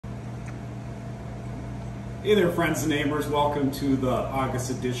Hey there, friends and neighbors. Welcome to the August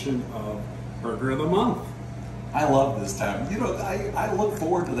edition of Burger of the Month. I love this time. You know, I look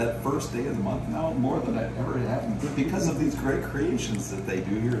forward to that first day of the month now more than I ever have because of these great creations that they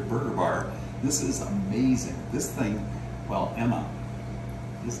do here at Burger Bar. This is amazing. This thing, well, Emma,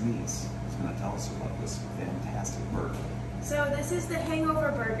 his niece, is going to tell us about this fantastic burger. So this is the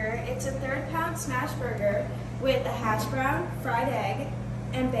Hangover Burger. It's a 3rd pound smash burger with a hash brown, fried egg,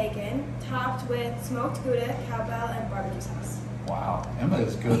 and bacon, topped with smoked Gouda, Cowbell, and barbecue sauce. Wow, Emma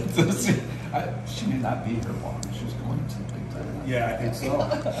is good. She may not be here long. She's going to big time. Yeah, I think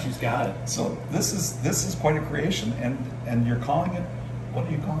so. She's got it. So this is quite a creation, and you're calling it. What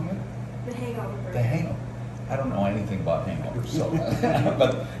are you calling it? The Hangover Burger. The Hangover. I don't know anything about hangovers, so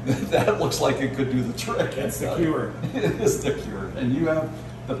but that looks like it could do the trick. It's the cure. It is the cure. And you have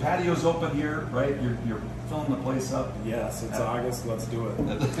the patio's open here, right? You're filling the place up. Yes, it's August. Let's do it.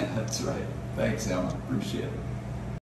 That's right. Thanks, Emma. Appreciate it.